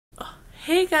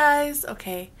Hey guys,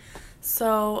 okay,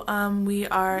 so we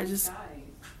are just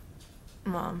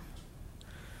Mom.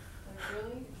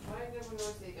 Really? Why did everyone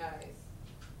always say guys?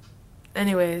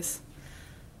 Anyways,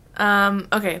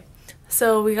 okay,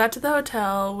 so we got to the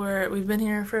hotel where we've been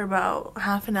here for about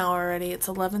half an hour already. It's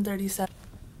 11:37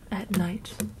 at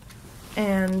night,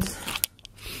 and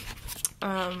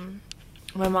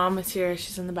my mom is here.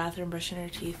 She's in the bathroom brushing her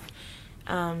teeth.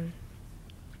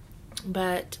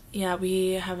 But yeah,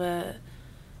 we have a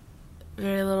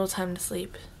very little time to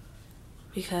sleep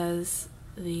because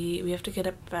we have to get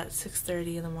up at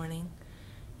 6:30 in the morning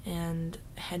and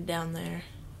head down there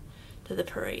to the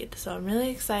parade. So I'm really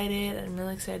excited. I'm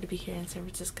really excited to be here in San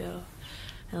Francisco.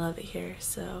 I love it here.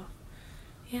 So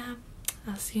yeah,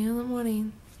 I'll see you in the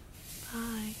morning.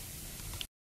 Bye.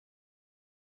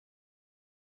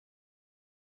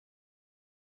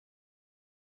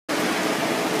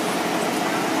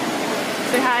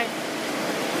 Say hi.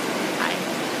 Hi.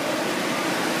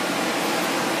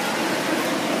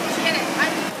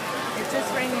 It's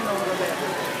just raining a little bit.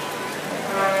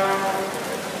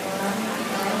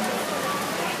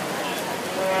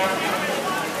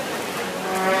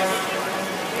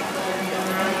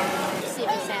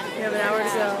 We have an hour to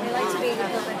go.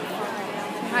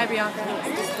 Hi, Bianca.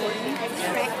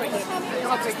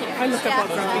 I look up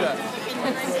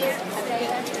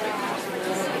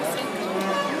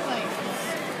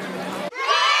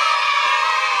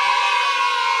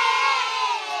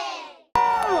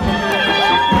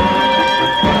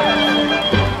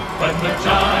When the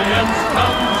giants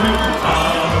come to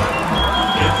town,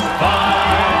 it's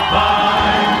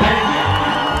bye-bye, baby.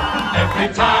 Every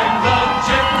time the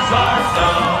chips are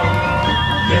down,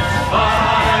 it's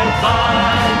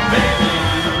bye-bye, baby.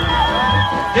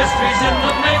 History's in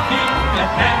the making at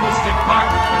Candlestick Park.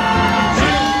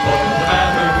 Shoot for the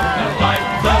banner and light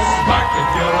the spark. If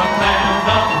you're a fan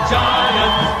of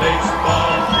Giants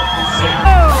baseball, sing.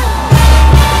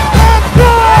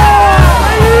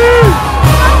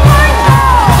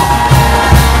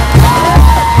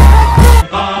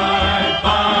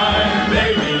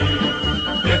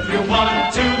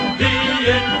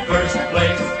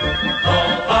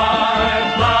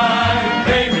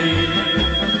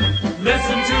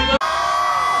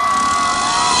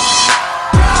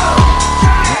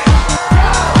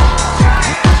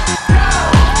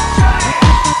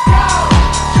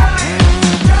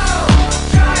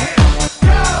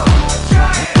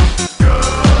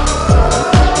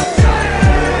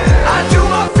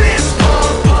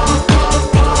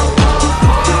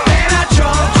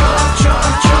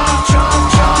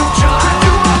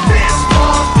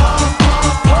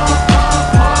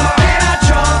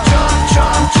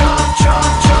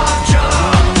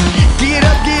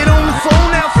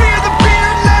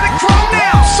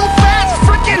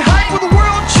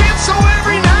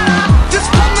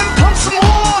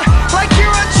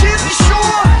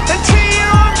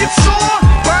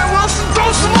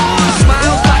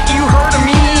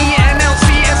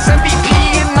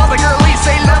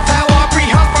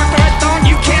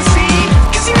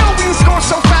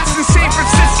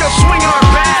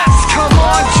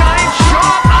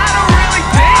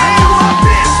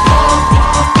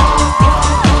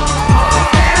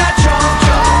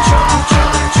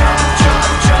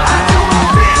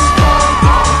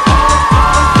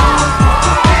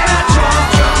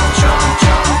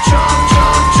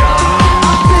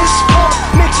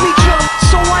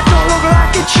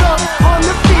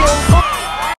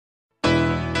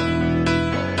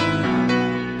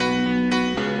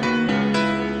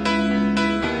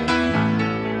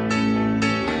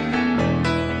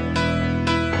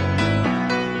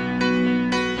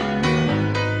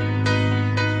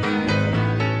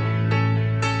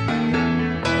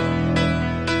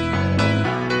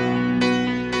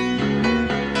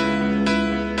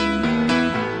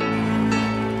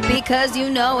 Because you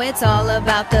know it's all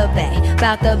about the Bay,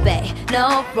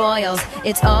 no Royals.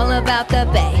 It's all about the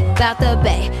Bay,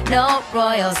 no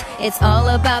Royals. It's all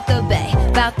about the Bay,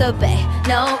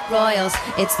 no Royals.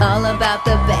 It's all about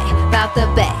the Bay.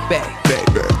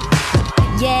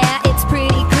 Yeah, it's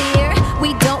pretty clear.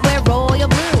 We don't wear royal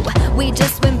blue. We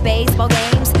just win baseball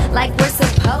games like we're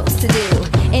supposed to do.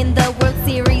 In the World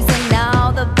Series and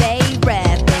all, the Bay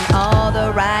rep in all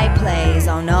the right plays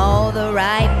on all the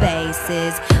right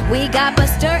bases. We got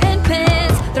Buster and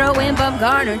Pence, throw in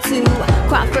Bumgarner too.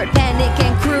 Crawford, Panic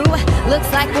and crew,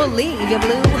 looks like we'll leave you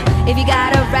blue. If you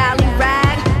got a rally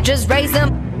rag, just raise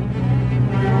them.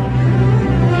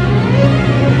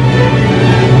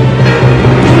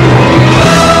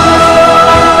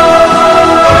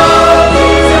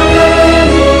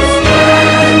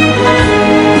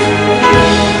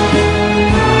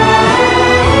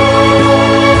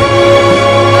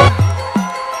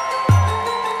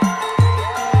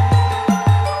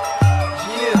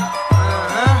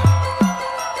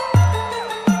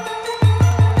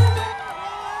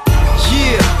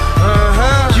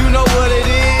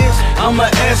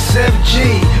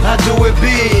 SFG, I do it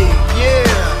big. Yeah,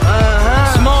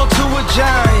 small to a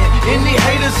giant. Any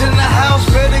haters in the house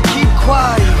better keep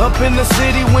quiet. Up in the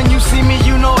city, when you see me,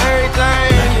 you know everything.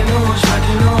 Black and orange, black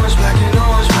and orange, black and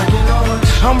orange, black and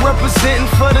orange. I'm representing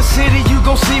for the city, you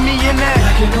gon' see me in that.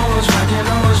 Black and orange, black and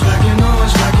orange, black and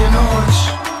orange, black and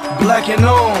orange. Black and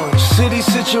orange, city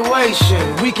situation.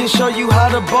 We can show you how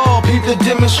to ball, peep the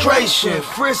demonstration.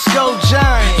 Frisco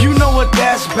Giants, you know what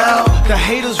that's about. The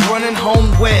haters running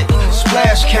home wet,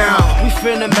 splash count. We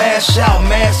finna mash out,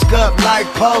 mask up like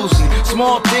posing.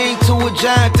 Small thing to a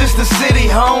giant, this the city,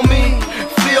 homie.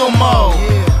 Filmo,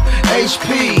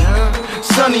 HP,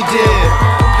 Sunny Dip,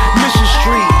 Mission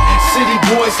Street. City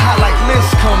boys hot like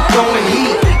Linscomb, throwing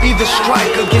heat. Either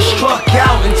strike or get struck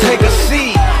out and take a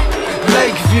seat.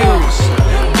 Lakeviews,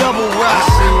 Double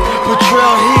Rossi,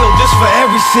 Potrel Hill, this for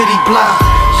every city block.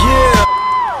 Yeah.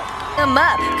 Them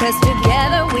up, cause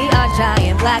together we are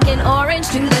giant. Black and orange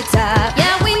to the top. Yeah.